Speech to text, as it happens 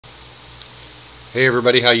Hey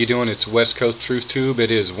everybody, how you doing? It's West Coast Truth Tube.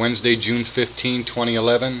 It is Wednesday, June 15,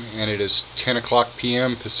 2011, and it is 10 o'clock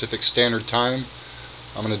p.m. Pacific Standard Time.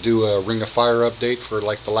 I'm going to do a Ring of Fire update for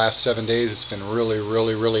like the last 7 days. It's been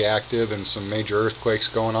really active and some major earthquakes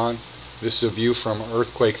going on. This is a view from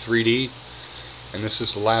Earthquake 3D, and this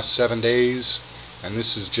is the last 7 days, and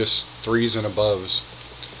this is just threes and aboves.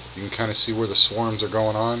 You can kind of see where the swarms are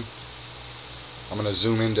going on. I'm going to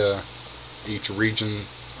zoom into each region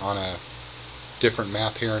on a different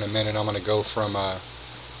map here in a minute. I'm going to go from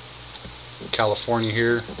California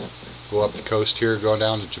here, go up the coast here, go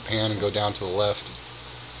down to Japan, and go down to the left.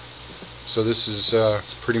 So this is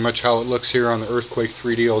pretty much how it looks here on the Earthquake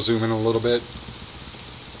 3D. I'll zoom in a little bit.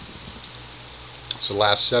 So the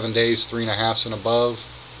last 7 days, 3.5s and above.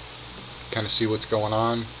 Kind of see what's going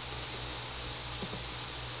on.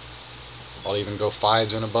 I'll even go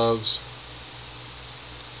 5s and aboves.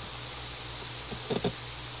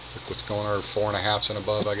 What's going on, 4.5s and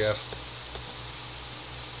above, I guess.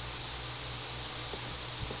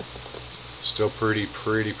 Still pretty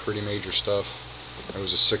major stuff. There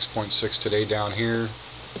was a 6.6 today down here.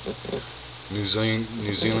 New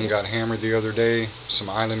Zealand got hammered the other day. Some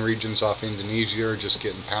island regions off Indonesia are just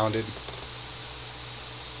getting pounded.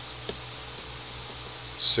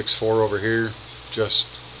 6.4 over here. Just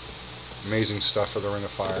amazing stuff for the Ring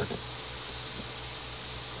of Fire.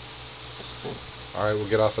 Alright, we'll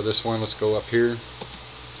get off of this one. Let's go up here.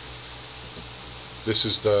 This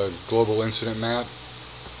is the global incident map.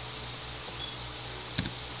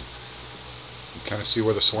 You kind of see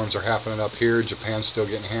where the swarms are happening up here. Japan's still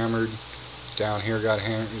getting hammered. Down here got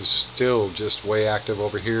hammered. Is still just way active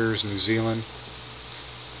over here. Is New Zealand.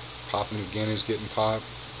 Papua New Guinea's getting popped.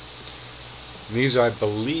 And these, I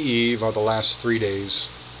believe, are the last 3 days.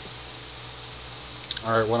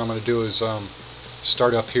 Alright, what I'm going to do is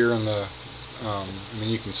start up here in the I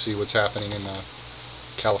mean, you can see what's happening in the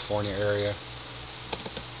California area.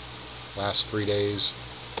 Last 3 days.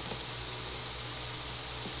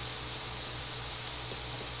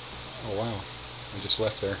 Oh wow, I just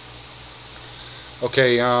left there.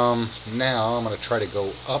 Okay, now I'm going to try to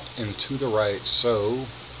go up and to the right. So,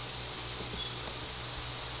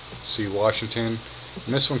 see Washington.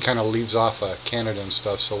 And this one kind of leaves off Canada and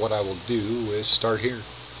stuff. So what I will do is start here.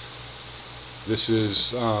 This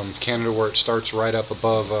is Canada, where it starts right up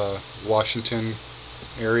above Washington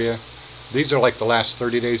area. These are like the last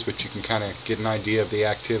 30 days, but you can kind of get an idea of the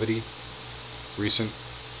activity. Recent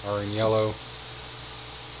are in yellow.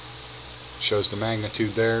 Shows the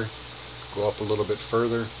magnitude there. Go up a little bit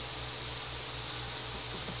further.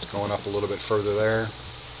 It's going up a little bit further there.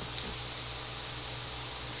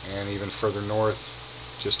 And even further north,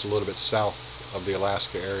 just a little bit south of the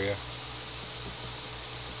Alaska area.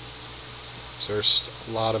 So there's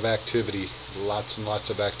a lot of activity, lots and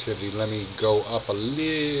lots of activity. Let me go up a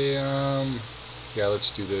little. Yeah,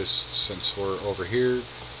 let's do this since we're over here.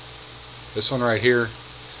 This one right here,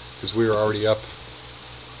 because we were already up.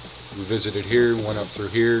 We visited here, went up through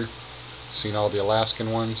here, seen all the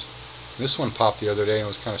Alaskan ones. This one popped the other day and it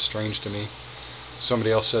was kind of strange to me.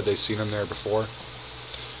 Somebody else said they'd seen them there before.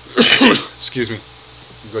 Excuse me.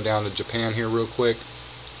 Go down to Japan here real quick.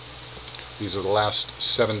 These are the last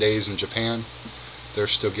 7 days in Japan. They're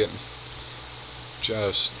still getting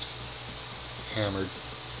just hammered.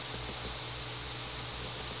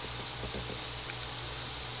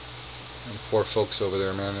 And poor folks over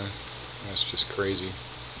there, man. That's just crazy.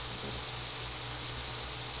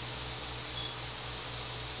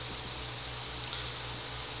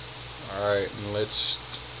 Alright, and let's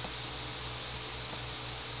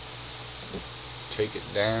take it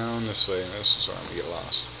down this way. This is where I'm going to get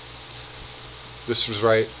lost. This was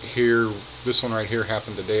right here. This one right here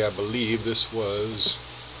happened today. I believe this was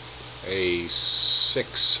a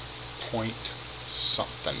 6 point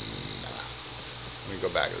something. Let me go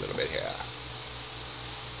back a little bit here.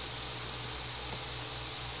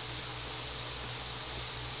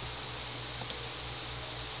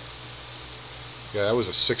 Yeah, that was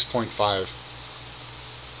a 6.5.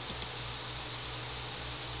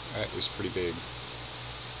 That is pretty big.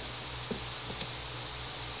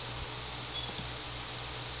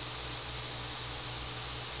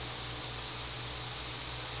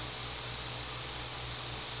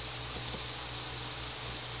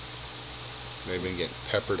 They've been getting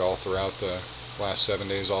peppered all throughout the last 7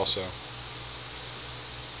 days also.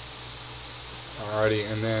 Alrighty,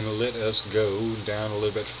 and then let us go down a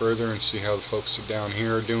little bit further and see how the folks down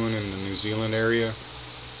here are doing in the New Zealand area.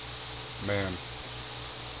 Man,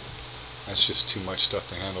 that's just too much stuff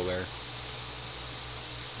to handle there.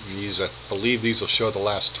 And these, I believe these will show the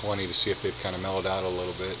last 20 to see if they've kind of mellowed out a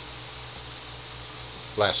little bit.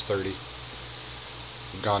 Last 30.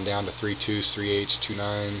 We've gone down to 3.2s, 3.8s,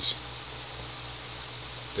 2.9s.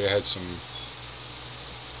 They had some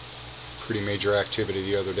pretty major activity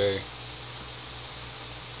the other day.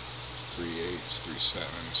 3.8s,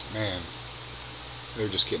 3.7s. Man, they're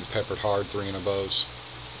just getting peppered hard, 3 and above.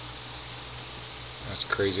 That's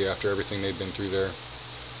crazy after everything they've been through there.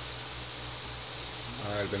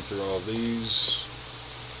 Alright, I've been through all of these.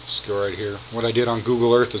 Let's go right here. What I did on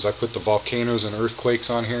Google Earth is I put the volcanoes and earthquakes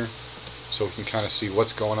on here so we can kind of see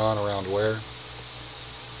what's going on around where.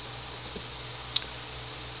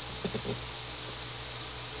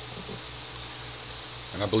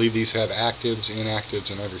 And I believe these have actives,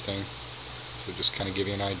 inactives, and everything. So just kind of give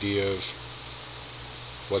you an idea of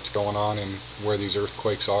what's going on and where these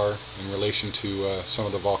earthquakes are in relation to some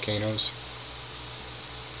of the volcanoes.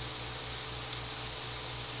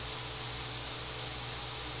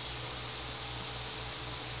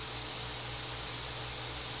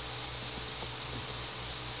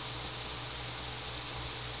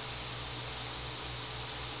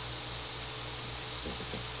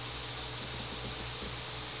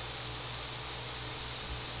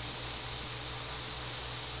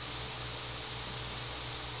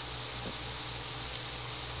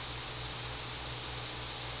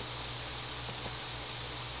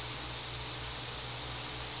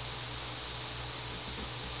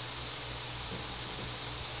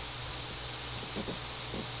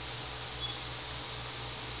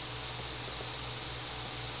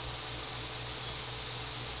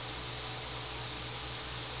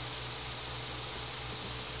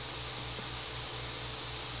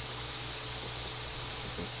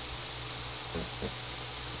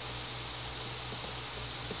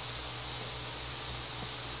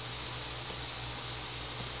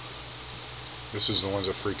 This is the ones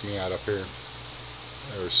that freak me out up here.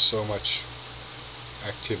 There's so much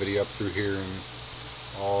activity up through here and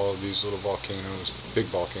all of these little volcanoes, big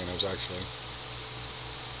volcanoes actually.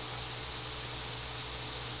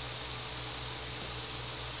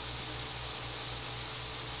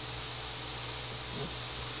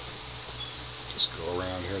 Just go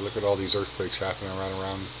around here, look at all these earthquakes happening right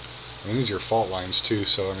around. I mean, these are fault lines too,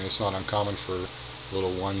 so I mean it's not uncommon for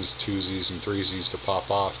little ones, twosies, and threesies to pop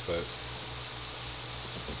off, but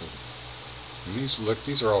and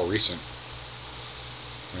these are all recent.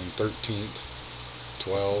 I mean 13th,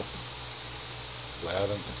 12th,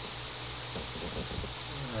 11th.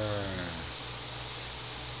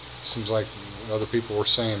 Seems like other people were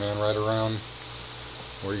saying, man, right around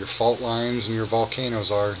where your fault lines and your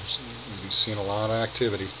volcanoes are, you've seen a lot of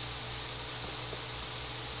activity.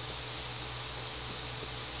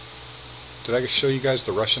 Did I show you guys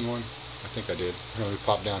the Russian one? I think I did. Let me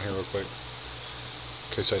pop down here real quick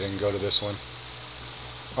in case I didn't go to this one.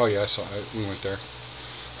 Oh yeah, I saw it. We went there.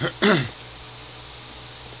 Look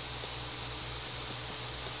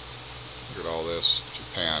at all this.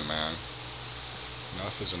 Japan, man.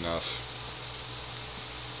 Enough is enough.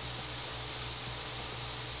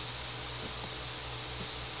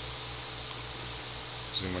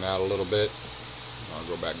 Zooming out a little bit. I'll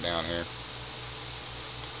go back down here.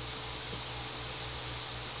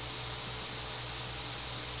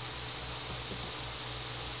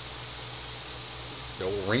 The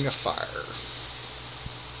old Ring of Fire.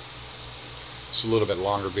 It's a little bit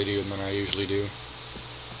longer video than I usually do.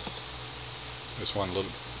 I just want to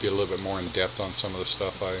be a little bit more in depth on some of the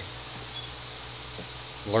stuff I'm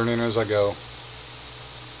learning as I go.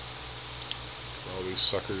 All these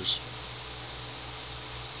suckers.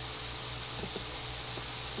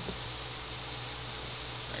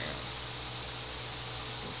 Man.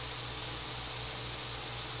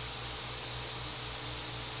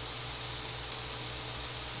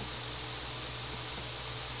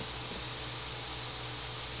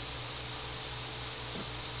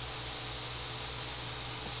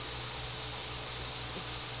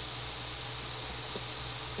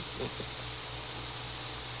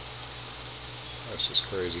 That's just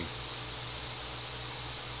crazy.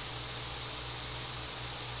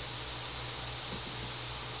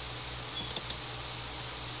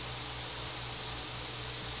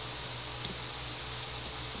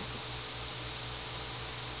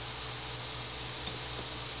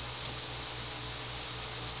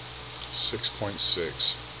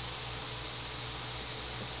 .6.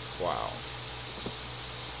 Wow.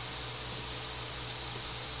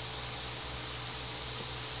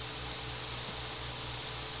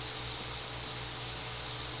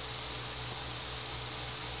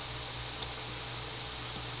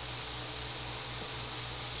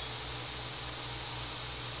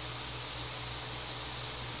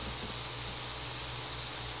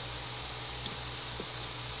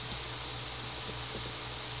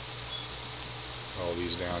 All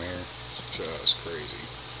these down here. It's just crazy.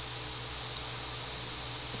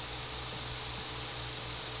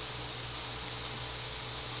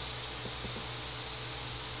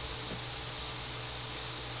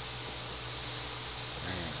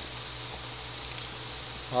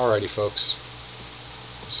 Alrighty folks,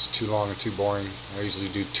 this is too long and too boring. I usually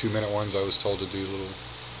do 2-minute ones. I was told to do little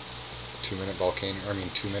 2-minute volcano,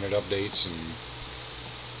 2-minute updates and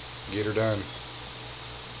get her done.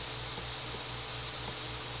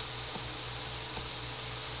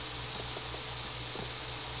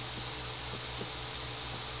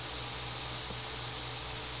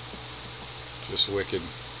 Just wicked.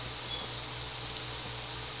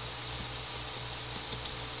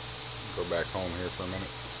 Go back home here for a minute.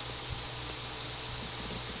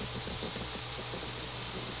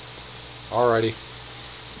 Alrighty.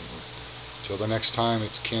 Till the next time,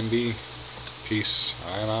 it's Ken B. Peace.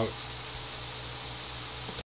 I am out.